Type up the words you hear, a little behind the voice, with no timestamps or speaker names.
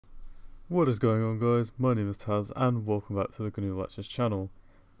What is going on, guys? My name is Taz and welcome back to the GNU Lectures channel.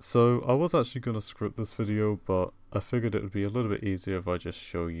 So I was actually going to script this video, but I figured it would be a little bit easier if I just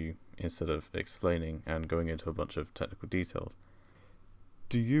show you instead of explaining and going into a bunch of technical details.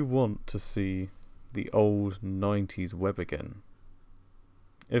 Do you want to see the old 90s web again?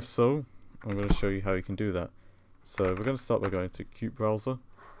 If so, I'm going to show you how you can do that. So we're going to start by going to Qt browser.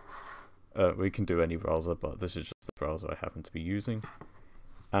 We can do any browser, but this is just the browser I happen to be using.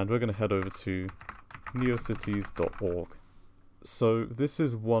 And we're going to head over to neocities.org. So this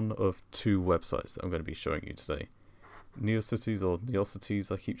is one of two websites that I'm going to be showing you today. Neocities, or Neocities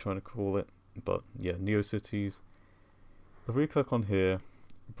I keep trying to call it, but yeah, Neocities. If we click on here,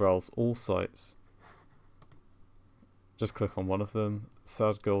 browse all sites, just click on one of them,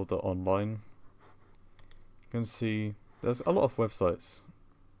 sadgirl.online. You can see there's a lot of websites.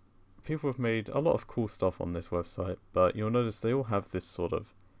 People have made a lot of cool stuff on this website, but you'll notice they all have this sort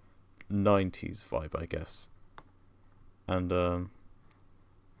of 90s vibe, I guess. And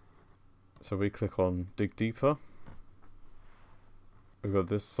so we click on dig deeper. We've got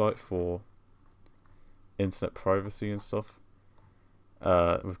this site for internet privacy and stuff.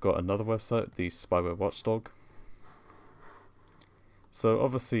 We've got another website, the Spyware Watchdog. So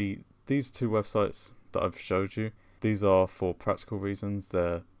obviously these two websites that I've showed you, these are for practical reasons.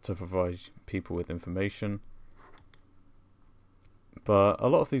 They're to provide people with information. But a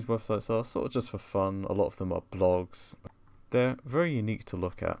lot of these websites are sort of just for fun. A lot of them are blogs. They're very unique to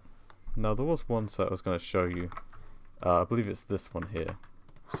look at. Now there was one site I was going to show you. I believe it's this one here.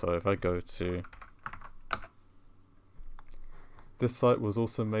 So if I go to... This site was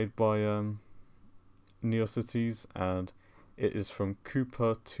also made by Neocities, and it is from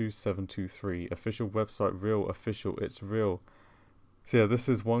Cooper2723. Official website, real, official, it's real. So yeah, this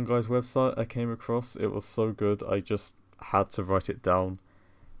is one guy's website I came across. It was so good, I just had to write it down.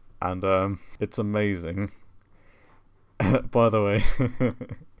 And it's amazing. By the way,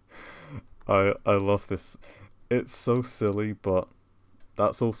 I love this. It's so silly, but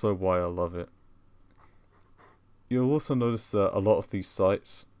that's also why I love it. You'll also notice that a lot of these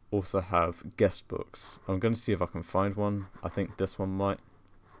sites also have guest books. I'm going to see if I can find one. I think this one might.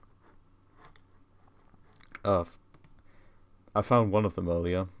 I found one of them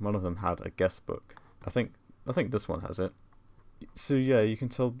earlier. One of them had a guest book. I think this one has it. So yeah, you can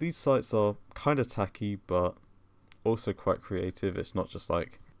tell these sites are kind of tacky, but also quite creative. It's not just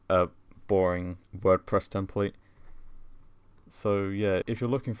like a boring WordPress template. So yeah, if you're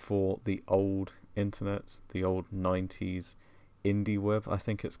looking for the old internet, the old 90s indie web, I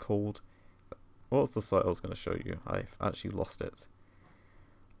think it's called. What's the site I was going to show you? I've actually lost it.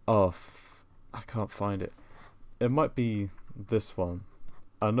 Oh, I can't find it. It might be this one.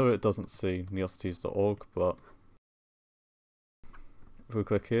 I know it doesn't say neocities.org, but if we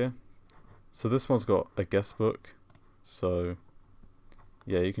click here, so this one's got a guest book. So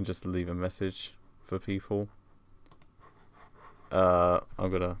yeah, you can just leave a message for people. I'm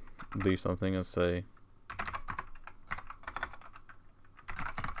gonna leave something and say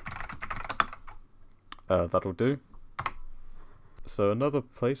that'll do. So another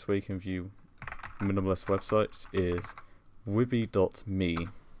place where you can view minimalist websites is wibby.me.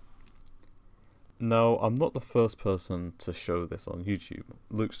 Now, I'm not the first person to show this on YouTube.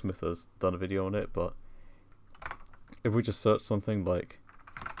 Luke Smith has done a video on it, but if we just search something like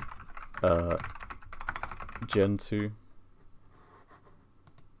Gen2,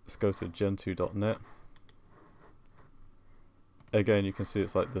 let's go to gen2.net. Again, you can see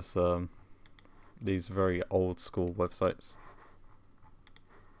it's like this, these very old school websites.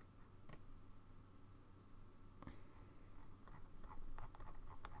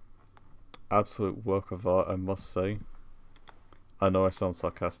 Absolute work of art, I must say. I know I sound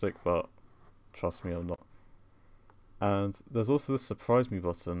sarcastic, but trust me, I'm not. And there's also this surprise me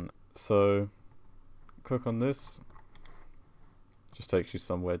button. So click on this. Just takes you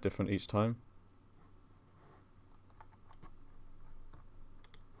somewhere different each time.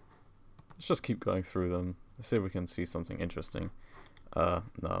 Let's just keep going through them. Let's see if we can see something interesting. No,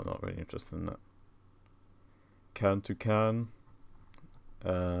 I'm not really interested in that. Can to can.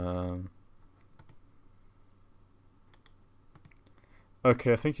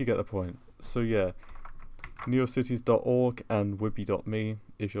 Okay, I think you get the point. So yeah, neocities.org and wibby.me.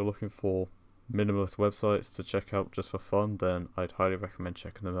 If you're looking for minimalist websites to check out just for fun, then I'd highly recommend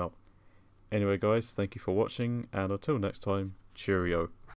checking them out. Anyway guys, thank you for watching, and until next time, cheerio.